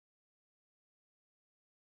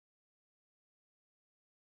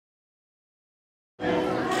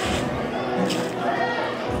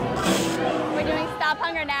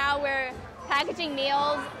Hunger Now, we're packaging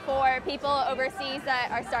meals for people overseas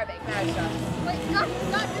that are starving.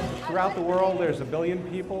 Throughout the world, there's 1 billion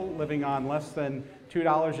people living on less than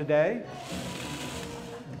 $2 a day.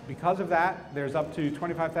 Because of that, there's up to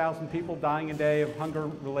 25,000 people dying a day of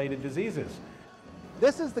hunger-related diseases.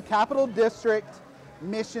 This is the Capital District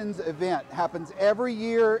Missions event. It happens every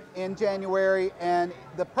year in January, and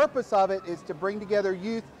the purpose of it is to bring together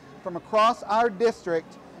youth from across our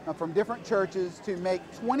district, from different churches, to make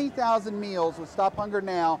 20,000 meals with Stop Hunger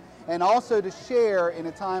Now, and also to share in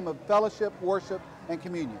a time of fellowship, worship, and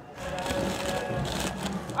communion.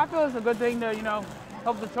 I feel it's a good thing to,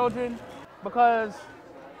 help the children, because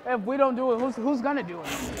if we don't do it, who's gonna do it?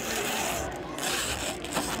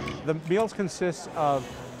 The meals consist of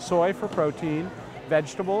soy for protein,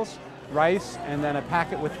 vegetables, rice, and then a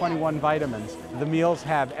packet with 21 vitamins. The meals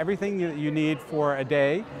have everything you need for a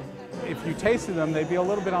day. If you tasted them, they'd be a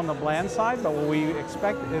little bit on the bland side, but what we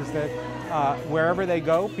expect is that wherever they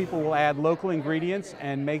go, people will add local ingredients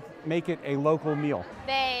and make it a local meal.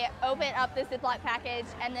 They open up the Ziploc package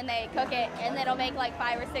and then they cook it, and then it'll make like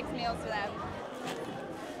 5 or 6 meals for them.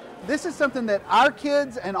 This is something that our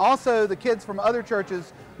kids and also the kids from other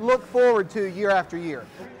churches look forward to year after year.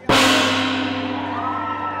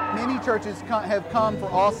 Many churches have come for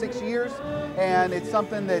all 6 years, and it's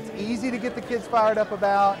something that's easy to get the kids fired up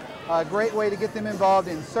about, a great way to get them involved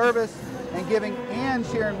in service and giving and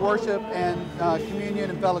sharing worship and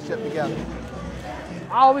communion and fellowship together.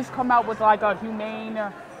 I always come out with like a humane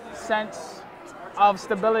sense of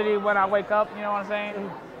stability when I wake up, you know what I'm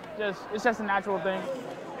saying? It's just a natural thing.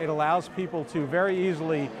 It allows people to very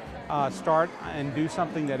easily start and do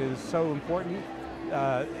something that is so important.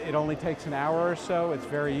 It only takes an hour or so. It's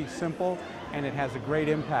very simple, and it has a great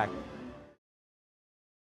impact.